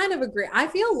 I kind of agree. I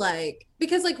feel like,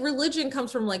 because like religion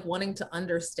comes from like wanting to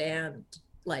understand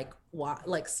like why,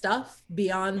 like stuff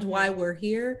beyond why we're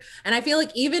here. And I feel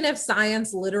like even if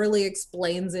science literally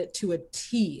explains it to a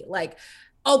T, like,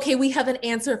 okay, we have an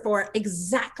answer for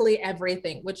exactly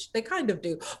everything, which they kind of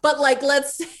do. But like,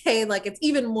 let's say like it's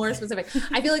even more specific.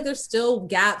 I feel like there's still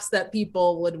gaps that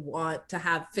people would want to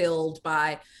have filled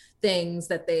by things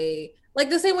that they like,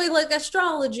 the same way like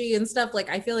astrology and stuff. Like,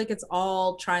 I feel like it's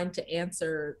all trying to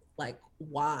answer like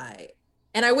why.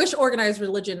 And I wish organized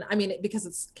religion, I mean, because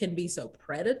it can be so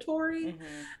predatory.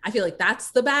 I feel like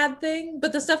that's the bad thing.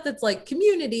 But the stuff that's like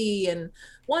community and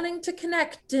wanting to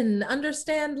connect and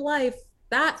understand life,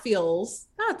 that's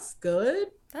good.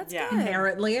 That's good.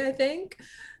 Inherently, I think.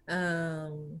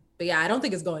 But yeah, I don't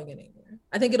think it's going anywhere.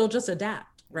 I think it'll just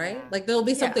adapt, right? Yeah. Like there'll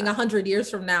be something 100 years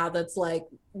from now that's like,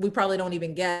 we probably don't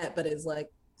even get, but is like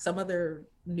some other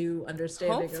new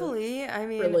understanding. Hopefully, of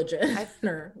religion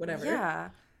or whatever. Yeah.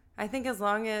 I think as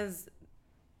long as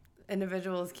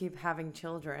individuals keep having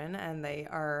children and they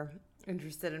are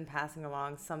interested in passing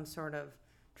along some sort of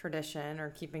tradition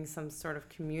or keeping some sort of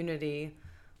community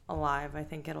alive, I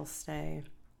think it'll stay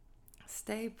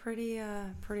pretty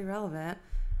relevant.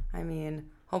 I mean,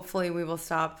 hopefully we will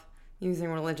stop using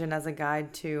religion as a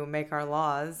guide to make our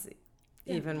laws,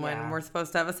 even when we're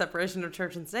supposed to have a separation of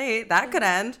church and state. That could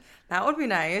end. That would be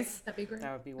nice. That'd be great.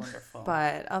 That would be wonderful.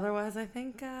 But otherwise, I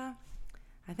think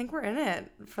we're in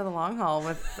it for the long haul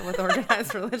with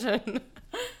organized religion.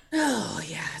 Oh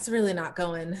yeah, it's really not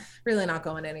going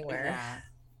anywhere. Yeah.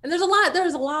 And there's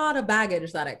a lot of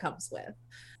baggage that it comes with.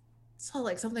 Saw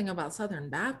like something about Southern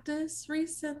Baptists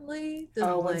recently.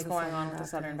 What's going on with the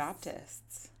Southern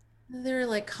Baptists? They're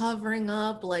like covering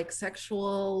up like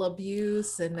sexual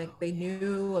abuse and like they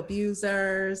knew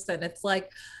abusers, and it's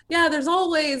like, yeah, there's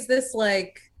always this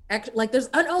like there's,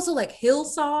 and also like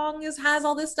Hillsong has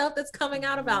all this stuff that's coming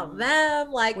out about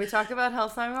them. Like we talk about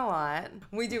Hillsong a lot.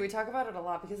 We talk about it a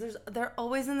lot because they're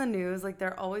always in the news. Like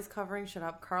they're always covering shit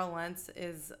up. Carl Lentz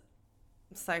is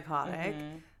psychotic.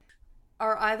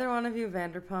 Are either one of you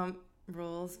Vanderpump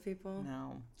Rules people?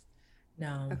 No.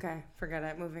 Okay, forget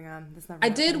it. Moving on. I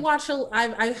did watch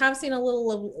I have seen a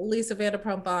little of Lisa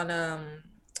Vanderpump on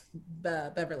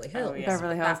Beverly Hills. Oh, yeah.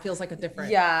 Beverly Hills. That feels like a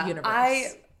different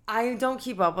universe. I don't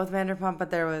keep up with Vanderpump, but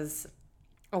there was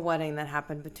a wedding that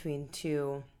happened between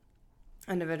two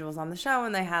individuals on the show,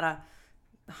 and they had a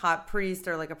hot priest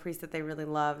or like a priest that they really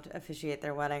loved officiate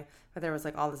their wedding. But there was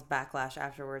like all this backlash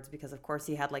afterwards because, of course,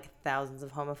 he had like thousands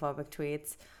of homophobic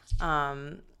tweets.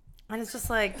 And it's just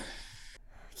like,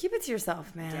 keep it to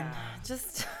yourself, man. Yeah.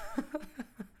 Just...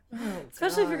 Oh,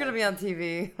 especially if you're God. going to be on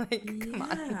TV. Like, come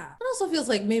on. It also feels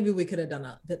like maybe we could have done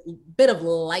a bit of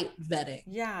light vetting.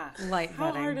 Yeah. Light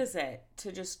How vetting. hard is it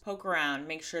to just poke around,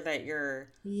 make sure that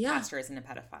your Yeah. pastor isn't a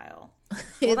pedophile? Well,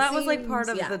 It that was like part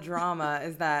seems- of the drama,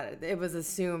 is that it was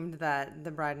assumed that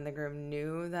the bride and the groom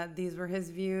knew that these were his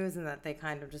views and that they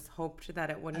kind of just hoped that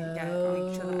it wouldn't get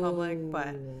leaked to the public.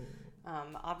 But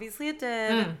obviously it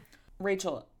did.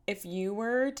 Rachel, if you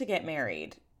were to get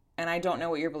married, and I don't know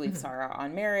what your beliefs are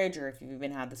on marriage or if you've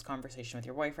even had this conversation with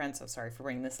your boyfriend, so sorry for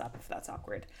bringing this up if that's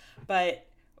awkward, but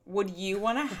would you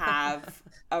want to have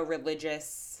a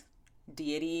religious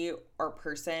deity or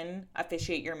person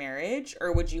officiate your marriage,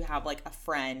 or would you have like a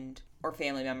friend or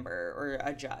family member or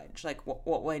a judge? Like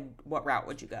what route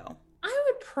would you go? I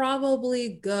would probably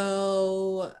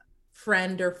go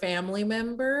friend or family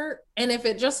member. And if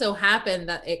it just so happened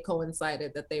that it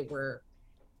coincided that they were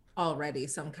already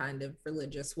some kind of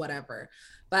religious whatever,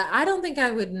 but I don't think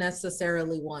I would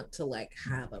necessarily want to like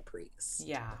have a priest.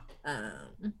 Yeah.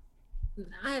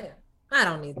 I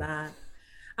don't need that.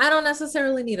 I don't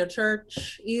necessarily need a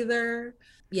church either.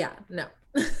 Yeah, no.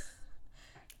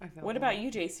 I feel What about you,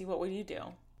 JC? What would you do?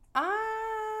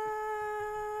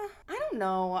 I don't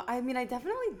know. I mean, I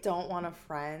definitely don't want a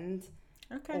friend.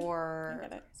 Okay. I Or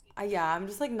get it. yeah, I'm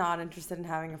just like not interested in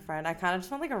having a friend. I kind of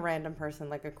just want like a random person,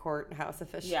 like a courthouse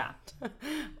official. Yeah.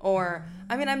 Or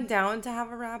I mean, I'm down to have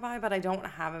a rabbi, but I don't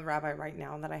have a rabbi right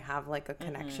now that I have like a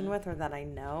connection with or that I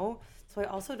know. So I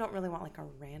also don't really want like a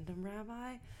random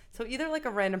rabbi. So either like a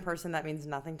random person that means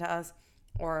nothing to us,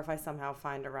 or if I somehow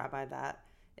find a rabbi that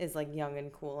is like young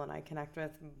and cool and I connect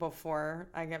with before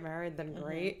I get married, then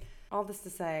great. All this to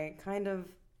say, kind of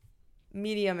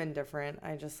medium indifferent.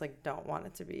 I just like don't want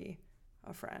it to be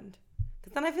a friend,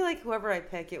 because then I feel like whoever I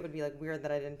pick, it would be like weird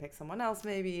that I didn't pick someone else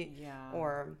maybe. Yeah.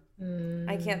 Or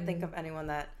I can't think of anyone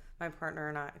that my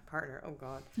partner oh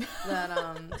god, that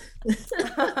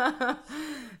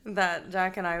that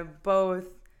Jack and I both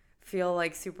feel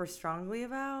like super strongly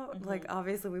about. Like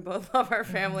obviously we both love our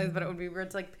families, but it would be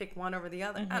weird to like pick one over the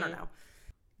other. I don't know.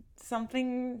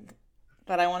 Something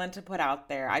that I wanted to put out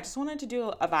there. I just wanted to do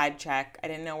a vibe check. I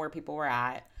didn't know where people were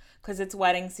at because it's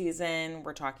wedding season.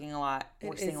 We're talking a lot.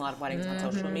 We're seeing a lot of weddings on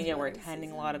social media. We're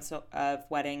attending a lot of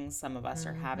weddings. Some of us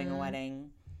are having a wedding,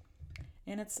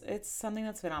 and it's something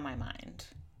that's been on my mind.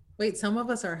 Wait, some of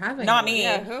us are having Not one. me.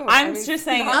 Yeah, who? I'm I mean, just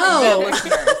saying Oh. the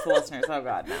listeners. The listeners. Oh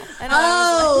God, no. And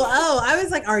I I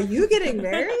was like, are you getting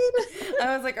married?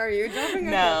 was like, are you jumping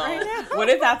No. right now? What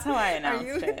if that's how I Are announced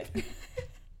you? it?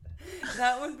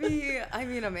 That would be, I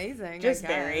mean, amazing. Just I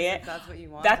guess, bury it. if that's what you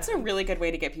want. That's a really good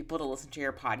way to get people to listen to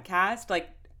your podcast. Like,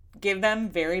 give them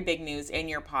very big news in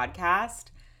your podcast,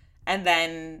 and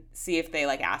then see if they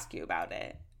like ask you about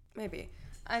it. Maybe.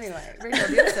 Anyway, Rachel,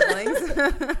 do you have siblings?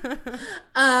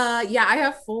 Yeah, I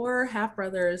have 4 half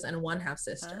brothers and 1 half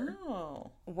sister.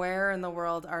 Oh. Where in the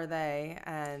world are they,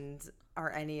 and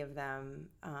are any of them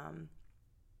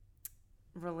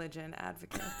religion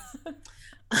advocates?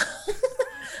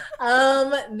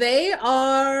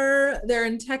 They're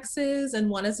in Texas and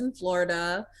 1 is in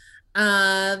Florida.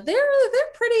 They're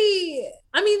pretty,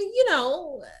 I mean, you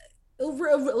know,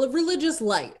 religious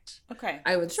light, Okay.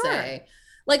 I would Sure. say.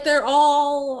 Like they're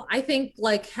all, I think,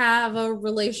 like have a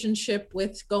relationship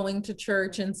with going to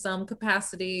church in some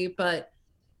capacity, but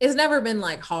it's never been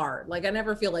like hard. Like I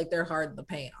never feel like they're hard in the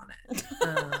paint on it.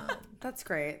 That's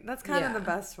great. That's kind of Yeah. the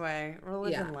best way.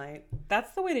 Religion Yeah. light.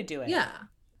 That's the way to do it. Yeah.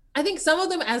 I think some of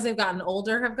them, as they've gotten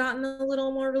older, have gotten a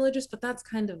little more religious, but that's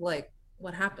kind of like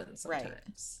what happens Right.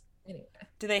 sometimes. Anyway.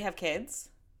 Do they have kids?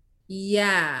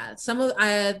 Yeah. Some of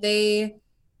a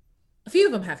few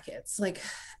of them have kids. Like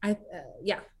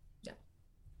yeah.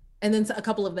 And then a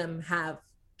couple of them have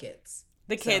kids.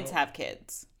 The kids So- have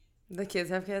kids. The kids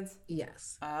have kids?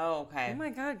 Yes. Oh, okay. Oh my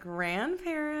God,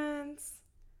 grandparents.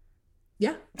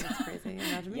 Yeah. That's crazy.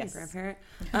 Imagine being Yes. a grandparent.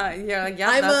 Yeah, like, yeah,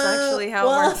 I'm that's a- actually how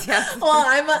well, it works. Yes. Well,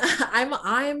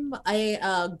 I'm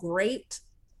a great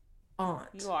aunt.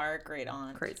 You are a great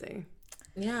aunt. Crazy.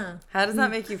 Yeah. How does that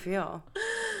make you feel?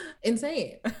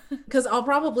 Insane. Because I'll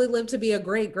probably live to be a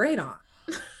great aunt.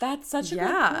 That's such a good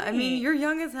Yeah, I mean, point. you're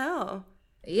young as hell.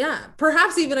 Yeah.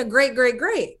 Perhaps even a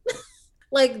great.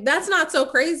 Like that's not so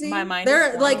crazy. My mind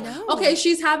They're is like, blown. No. okay,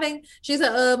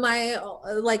 my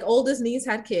like oldest niece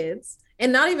had kids,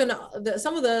 and not even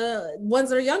some of the ones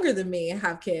that are younger than me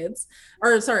have kids,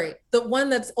 or sorry, the one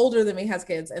that's older than me has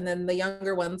kids, and then the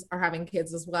younger ones are having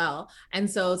kids as well. And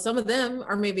so some of them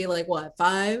are maybe like what,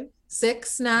 5,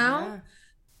 6 now. Yeah.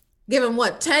 Give them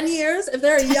what, 10 years if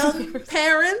they're young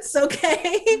parents,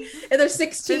 okay? If they're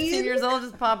 16, 15 years old,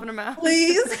 just popping them out.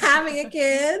 Please, having a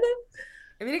kid.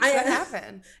 I mean, it could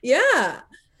happen. Yeah.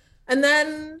 And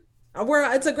then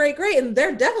it's a great, and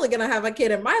they're definitely going to have a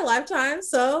kid in my lifetime.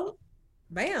 So,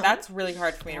 bam. That's really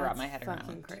hard for me to wrap my head around.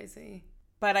 Fucking crazy.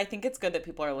 But I think it's good that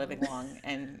people are living long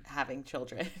and having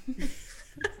children.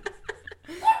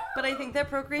 But I think that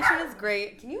procreation is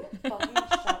great. Can you fucking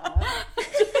shut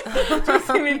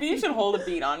up? Maybe you should hold a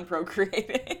beat on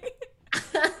procreating.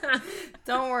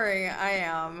 Don't worry, I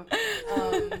am.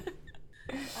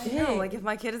 I know, like, if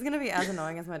my kid is gonna be as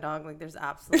annoying as my dog, like, there's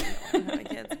absolutely no one having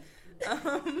kids.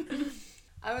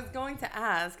 I was going to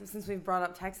ask, since we've brought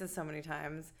up Texas so many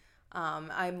times,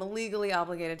 I'm legally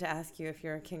obligated to ask you if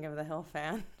you're a King of the Hill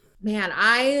fan. Man,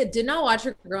 I did not watch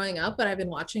it growing up, but I've been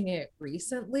watching it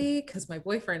recently because my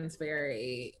boyfriend was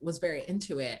very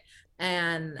into it,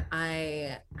 and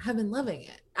I have been loving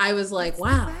it. I was like,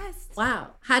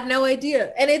 wow, had no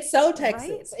idea, and it's so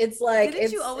Texas. Right? It's like, didn't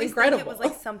it's you always incredible. Think it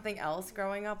was like something else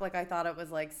growing up? Like I thought it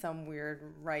was like some weird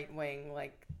right wing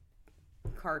like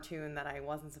cartoon that I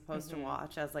wasn't supposed to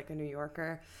watch as like a New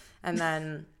Yorker, and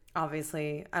then.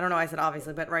 Obviously, I don't know why I said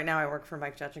obviously, but right now I work for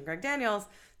Mike Judge and Greg Daniels.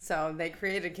 So they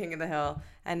created King of the Hill,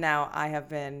 and now I have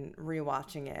been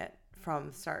rewatching it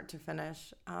from start to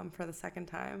finish for the second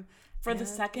time. The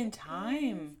second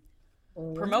time?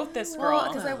 Promote this, girl. Well,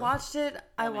 because I watched it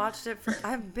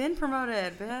I've been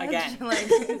promoted, bitch. Again.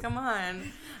 Like, come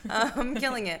on. I'm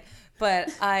killing it.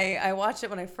 But I watched it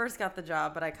when I first got the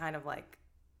job, but I kind of like,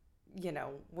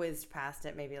 whizzed past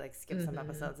it, maybe like skipped some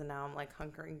episodes, and now I'm like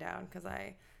hunkering down because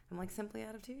I'm like simply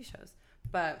out of TV shows.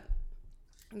 But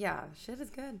yeah, shit is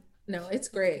good. No, it's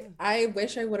great. I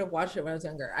wish I would have watched it when I was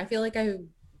younger. I feel like I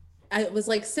was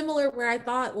like similar where I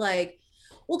thought like,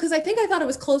 well, because I think I thought it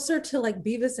was closer to like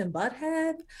Beavis and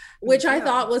Butthead, which I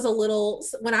thought was a little,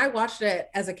 when I watched it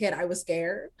as a kid, I was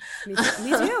scared. Me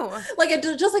too. Like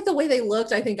just like the way they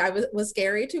looked, I think was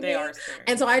scary to me. They are scary.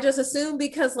 And so I just assumed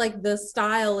because like the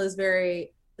style is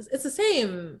it's the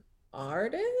same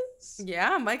artist.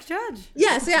 Yeah, Mike Judge.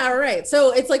 Yes, yeah, right.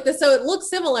 So it's like this, so it looks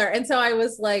similar. And so I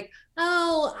was like,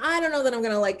 oh, I don't know that I'm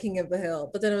gonna like King of the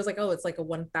Hill. But then it was like, oh, it's like a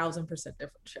 1,000%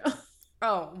 different show.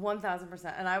 Oh,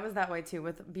 1,000%. And I was that way too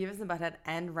with Beavis and Butthead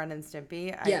and Ren and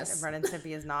Stimpy. Yes. Ren and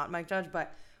Stimpy is not Mike Judge,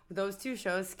 but those two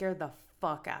shows scared the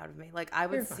fuck out of me. Like I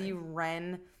would see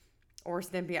Ren or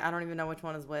Stimpy, I don't even know which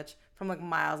one is which, from like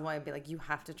miles away and be like, you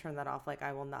have to turn that off. Like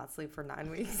I will not sleep for 9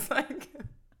 weeks. Like,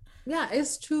 yeah,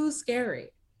 it's too scary.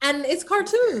 And it's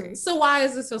cartoons. So why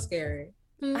is it so scary?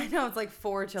 I know, it's like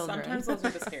for children. Sometimes those are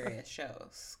the scariest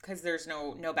shows because there's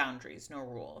no boundaries, no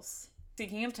rules.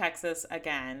 Speaking of Texas,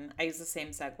 again, I use the same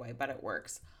segue, but it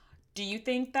works. Do you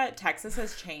think that Texas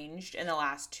has changed in the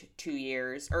last 2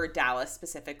 years, or Dallas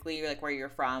specifically, like where you're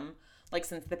from, like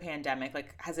since the pandemic?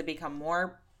 Like, has it become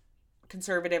more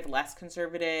conservative, less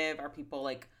conservative? Are people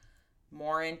like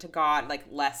more into God, like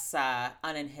less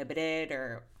uninhibited,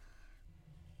 or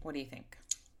what do you think?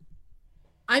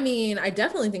 I mean, I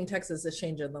definitely think Texas has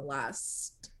changed in the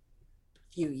last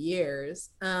few years.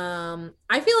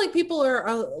 I feel like people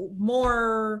are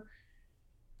more,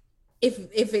 if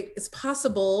it's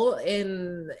possible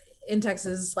in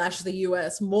Texas / the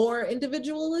US, more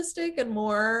individualistic and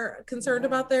more concerned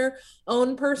about their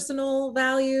own personal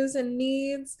values and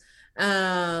needs.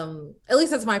 At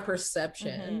least that's my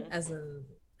perception as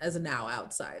a now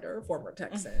outsider, former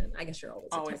Texan. I guess you're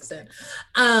always a Texan.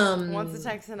 Once a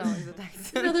Texan, always a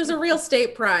Texan. There's a real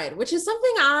state pride, which is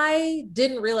something I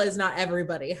didn't realize not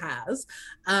everybody has.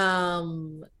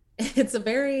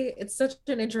 It's such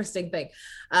an interesting thing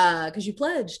because you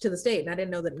pledge to the state, and I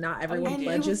didn't know that not everyone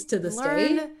pledges to the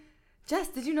state. Jess,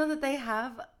 did you know that they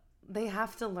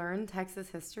have to learn Texas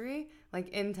history, like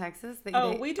in Texas?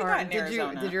 We do that in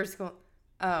Arizona. Did your school?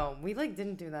 Oh, we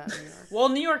didn't do that in New York. Well,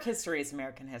 New York history is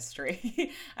American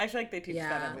history. I feel like they teach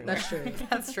that everywhere. That's true.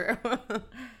 That's true.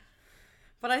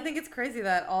 But I think it's crazy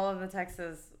that all of the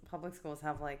Texas public schools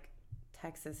have like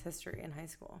Texas history in high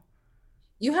school.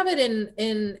 You have it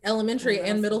in elementary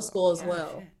and middle school as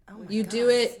well. Oh you do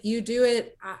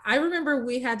it. I remember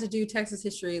we had to do Texas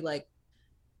history like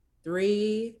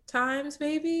 3 times,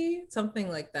 maybe something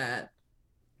like that.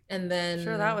 And then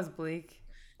sure, that was bleak.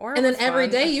 And then every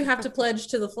day you have to pledge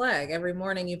to the flag. Every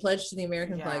morning you pledge to the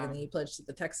American flag, and then you pledge to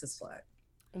the Texas flag.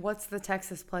 What's the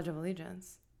Texas Pledge of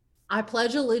Allegiance? I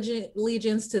pledge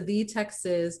allegiance to the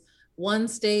Texas, one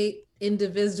state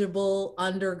indivisible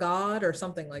under God or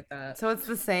something like that. So it's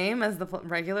the same as the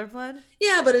regular pledge?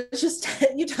 Yeah, but it's just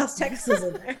Utah's Texas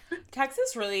in there.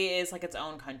 Texas really is like its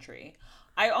own country.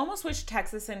 I almost wish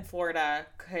Texas and Florida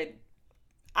could.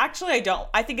 Actually, I don't.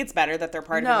 I think it's better that they're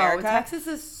part of America. No, Texas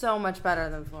is so much better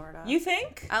than Florida. You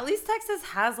think? At least Texas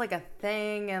has like a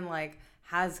thing and like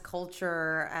has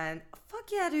culture and fuck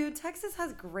yeah, dude. Texas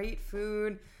has great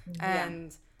food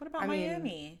and what about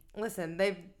Miami? Listen,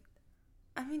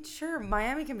 sure,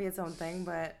 Miami can be its own thing,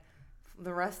 but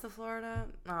the rest of Florida,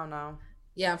 I don't know.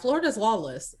 Yeah, Florida's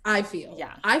lawless, I feel.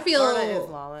 Yeah. I feel Florida is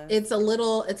lawless. It's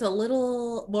a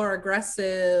little more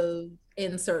aggressive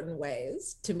in certain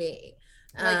ways to me.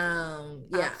 Yeah.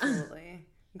 Absolutely.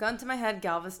 Gun to my head,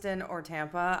 Galveston or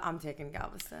Tampa, I'm taking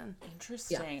Galveston.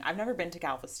 Interesting. Yeah. I've never been to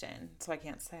Galveston, so I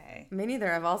can't say. Me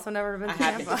neither. I've also never been to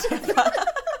Tampa. Have been to Tampa.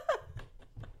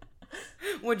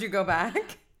 Would you go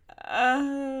back?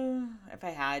 If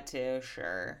I had to,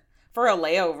 sure. For a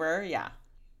layover, yeah.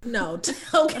 No.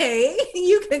 Okay.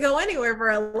 You can go anywhere for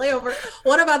a layover.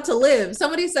 What about to live?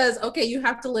 Somebody says, okay, you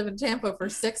have to live in Tampa for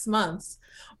 6 months,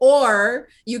 or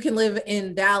you can live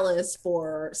in Dallas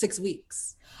for 6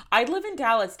 weeks. I'd live in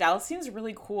Dallas. Dallas seems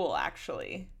really cool,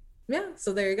 actually. Yeah.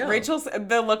 So there you go. Rachel's,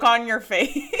 the look on your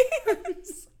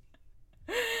face.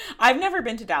 I've never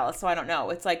been to Dallas, so I don't know.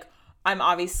 It's like, I don't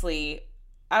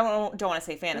want to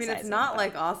say fantasizing. It's not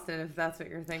like Austin, if that's what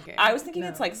you're thinking. I was thinking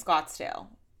it's like Scottsdale.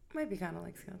 Might be kind of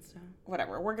like Scottsdale.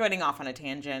 Whatever. We're getting off on a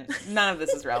tangent. None of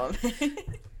this is relevant.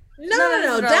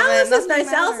 No. Dallas is nice.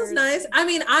 Dallas is nice. I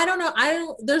mean, I don't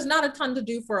know. There's not a ton to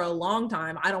do for a long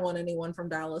time. I don't want anyone from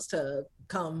Dallas to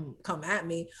come at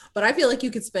me, but I feel like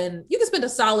you could spend a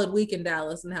solid week in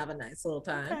Dallas and have a nice little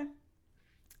time. Okay.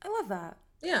 I love that.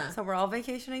 Yeah. So we're all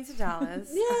vacationing to Dallas.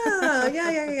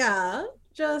 Yeah.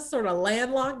 Just sort of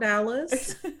landlocked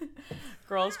Dallas.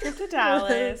 Girls trip to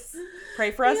Dallas.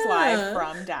 Pray for us live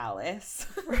from Dallas.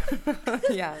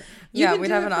 Yeah, we'd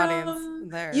have an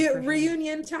audience there.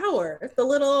 Reunion Tower. There's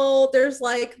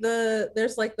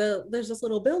this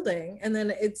little building, and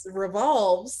then it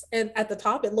revolves, and at the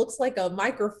top it looks like a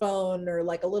microphone or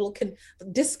like a little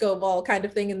disco ball kind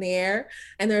of thing in the air,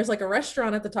 and there's like a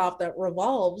restaurant at the top that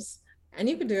revolves. And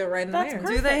you can do it right in there.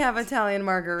 Do they have Italian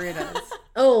margaritas?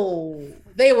 Oh,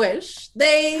 they wish.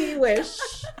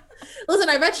 Listen,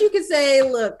 I bet you could say,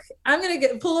 look, I'm going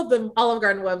to pull up the Olive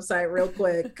Garden website real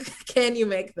quick. Can you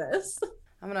make this?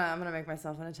 I'm gonna make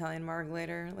myself an Italian marg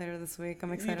later this week.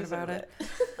 I'm excited about it.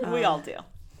 We all do.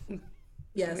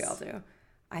 Yes. We all do.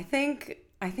 I think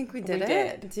we did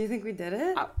it. Do you think we did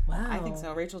it? Wow. I think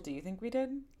so. Rachel, do you think we did?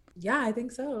 Yeah, I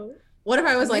think so. What if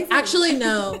I was like, actually,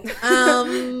 no.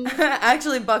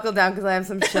 Actually, buckle down because I have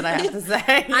some shit I have to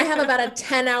say. I have about a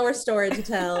 10-hour story to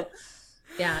tell.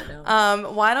 Yeah, no.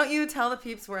 Why don't you tell the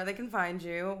peeps where they can find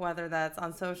you, whether that's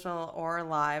on social or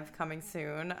live coming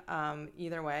soon,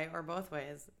 either way or both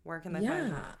ways. Where can they find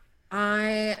you?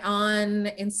 I on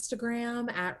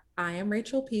Instagram at I am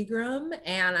Rachel Pegram,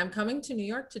 and I'm coming to New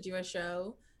York to do a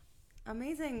show.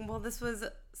 Amazing. Well, this was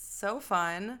so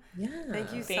fun. Yeah.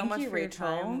 Thank you so much for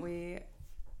Rachel.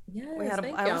 Your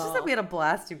time. I almost just said we had a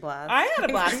blasty blast. I had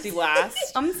a blasty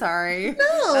blast. I'm sorry.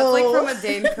 No. That's like from a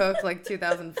Dane Cook, like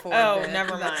 2004. Oh,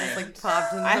 never mind. Just like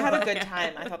popped into I had a good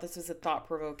time. I thought this was a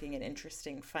thought-provoking and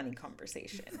interesting, funny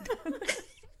conversation.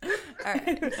 All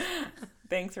right.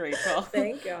 Thanks, Rachel.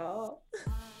 Thank y'all.